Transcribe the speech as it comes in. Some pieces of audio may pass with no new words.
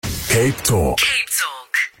Cape Talk.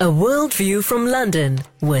 A worldview from London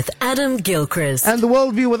with Adam Gilchrist. And the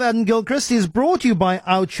worldview with Adam Gilchrist is brought to you by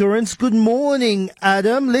Outsurance. Good morning,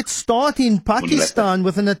 Adam. Let's start in Pakistan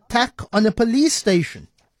with an attack on a police station.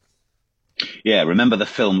 Yeah, remember the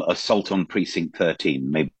film Assault on Precinct 13?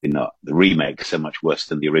 Maybe not. The remake, so much worse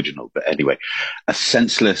than the original. But anyway, a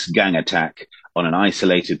senseless gang attack on an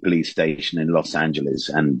isolated police station in Los Angeles,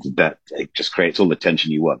 and that it just creates all the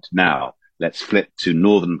tension you want. Now, let's flip to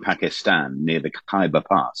northern Pakistan near the Khyber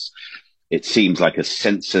Pass. It seems like a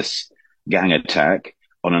census gang attack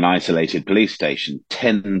on an isolated police station.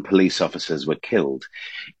 10 police officers were killed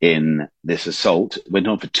in this assault. It went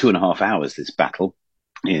on for 2.5 hours, this battle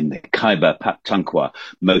in Khyber Pakhtunkhwa,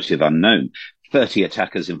 motive unknown. 30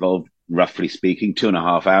 attackers involved, roughly speaking,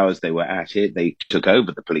 2.5 hours they were at it. They took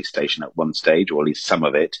over the police station at one stage, or at least some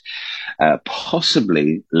of it,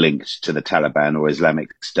 possibly linked to the Taliban or Islamic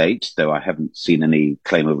State, though I haven't seen any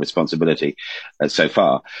claim of responsibility so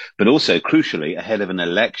far. But also, crucially, ahead of an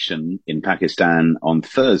election in Pakistan on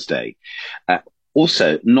Thursday.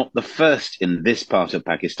 Also, not the first in this part of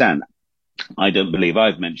Pakistan. I don't believe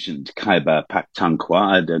I've mentioned Khyber Pakhtunkhwa.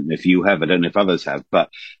 I don't know if you have. I don't know if others have. But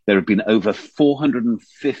there have been over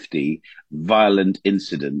 450 violent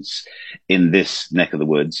incidents in this neck of the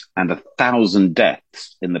woods and 1,000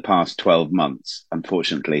 deaths in the past 12 months.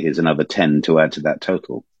 Unfortunately, here's another 10 to add to that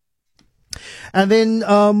total. And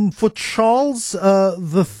then for Charles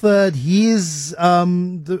the Third,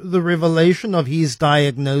 the revelation of his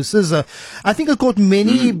diagnosis, I think it caught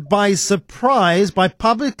many by surprise by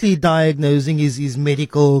publicly diagnosing his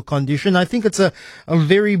medical condition. I think it's a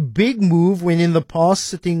very big move when in the past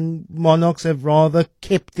sitting monarchs have rather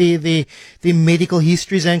kept their medical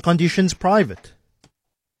histories and conditions private.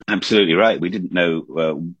 Absolutely right. We didn't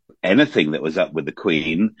know anything that was up with the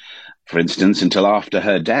Queen, for instance, until after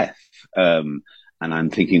her death. And I'm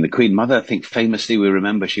thinking the Queen Mother, I think famously we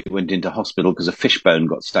remember she went into hospital because a fishbone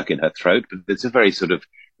got stuck in her throat. But it's a very sort of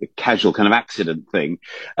casual kind of accident thing.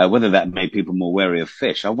 Whether that made people more wary of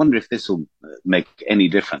fish, I wonder if this will make any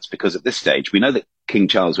difference, because at this stage we know that King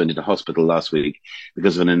Charles went into hospital last week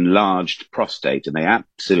because of an enlarged prostate, and they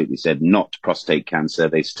absolutely said not prostate cancer.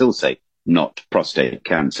 They still say not prostate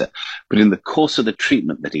cancer. But in the course of the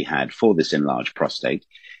treatment that he had for this enlarged prostate,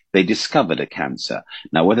 they discovered a cancer.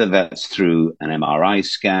 Now, whether that's through an MRI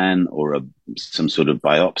scan or some sort of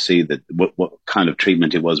biopsy, what kind of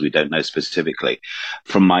treatment it was, we don't know specifically.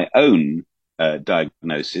 From my own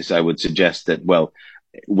diagnosis, I would suggest that, well,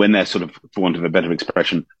 when they're sort of, for want of a better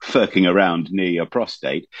expression, firking around near your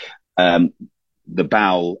prostate, the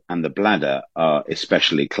bowel and the bladder are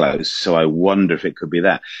especially close. So I wonder if it could be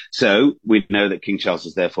that. So we know that King Charles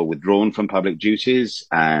is therefore withdrawn from public duties,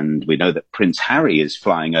 and we know that Prince Harry is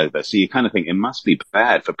flying over. So you kind of think it must be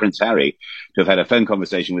bad for Prince Harry to have had a phone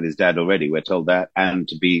conversation with his dad already. We're told that, and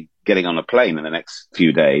to be getting on a plane in the next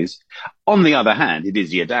few days. On the other hand, it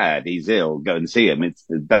is your dad. He's ill. Go and see him. It's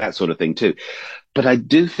that sort of thing too. But I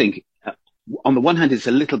do think on the one hand, it's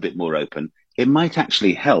a little bit more open. It might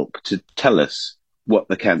actually help to tell us what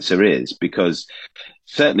the cancer is, because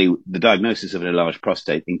certainly the diagnosis of an enlarged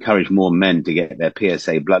prostate encouraged more men to get their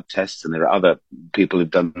PSA blood tests, and there are other people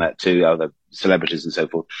who've done that too, other celebrities and so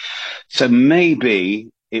forth. So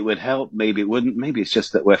maybe it would help, maybe it wouldn't, maybe it's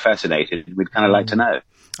just that we're fascinated. We'd kind of like to know.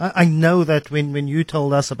 I know that when you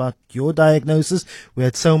told us about your diagnosis, we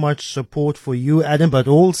had so much support for you, Adam, but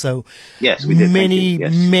also yes, we did. Many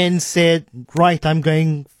men said, right, I'm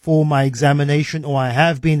going for my examination, or I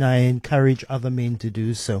have been. I encourage other men to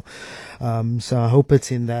do so. So I hope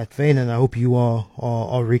it's in that vein, and I hope you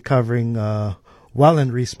are recovering well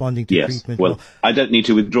and responding to treatment. Well, I don't need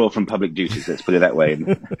to withdraw from public duties, let's put it that way,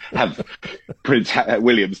 and have Prince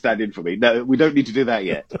William stand in for me. No, we don't need to do that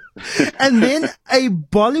yet. And then a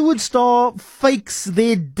Bollywood star fakes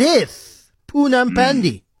their death, Poonam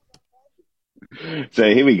Pandey.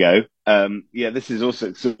 So here we go. This is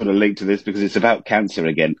also sort of linked to this because it's about cancer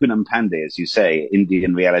again. Poonam Pandey, as you say,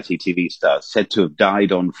 Indian reality TV star, said to have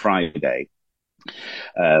died on Friday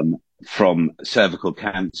from cervical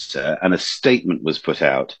cancer, and a statement was put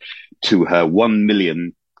out to her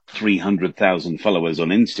 1,300,000 followers on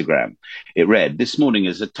Instagram. It read, "This morning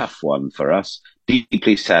is a tough one for us.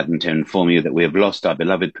 Deeply saddened to inform you that we have lost our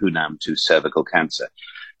beloved Poonam to cervical cancer.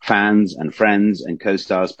 Fans and friends and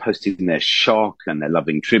co-stars posting their shock and their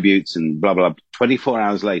loving tributes and blah, blah, blah. 24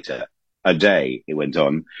 hours later, a day, it went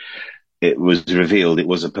on, it was revealed it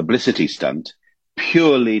was a publicity stunt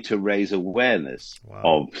purely to raise awareness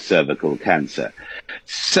of cervical cancer.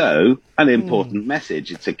 So, an important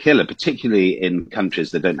message. It's a killer, particularly in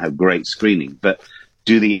countries that don't have great screening. But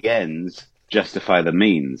do the ends justify the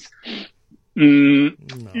means?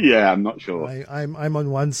 Yeah, I'm not sure. I'm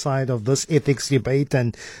on one side of this ethics debate,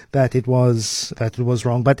 and that it was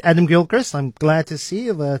wrong. But Adam Gilchrist, I'm glad to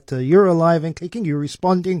see that you're alive and kicking. You're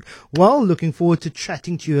responding well. Looking forward to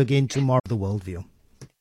chatting to you again tomorrow. The Worldview.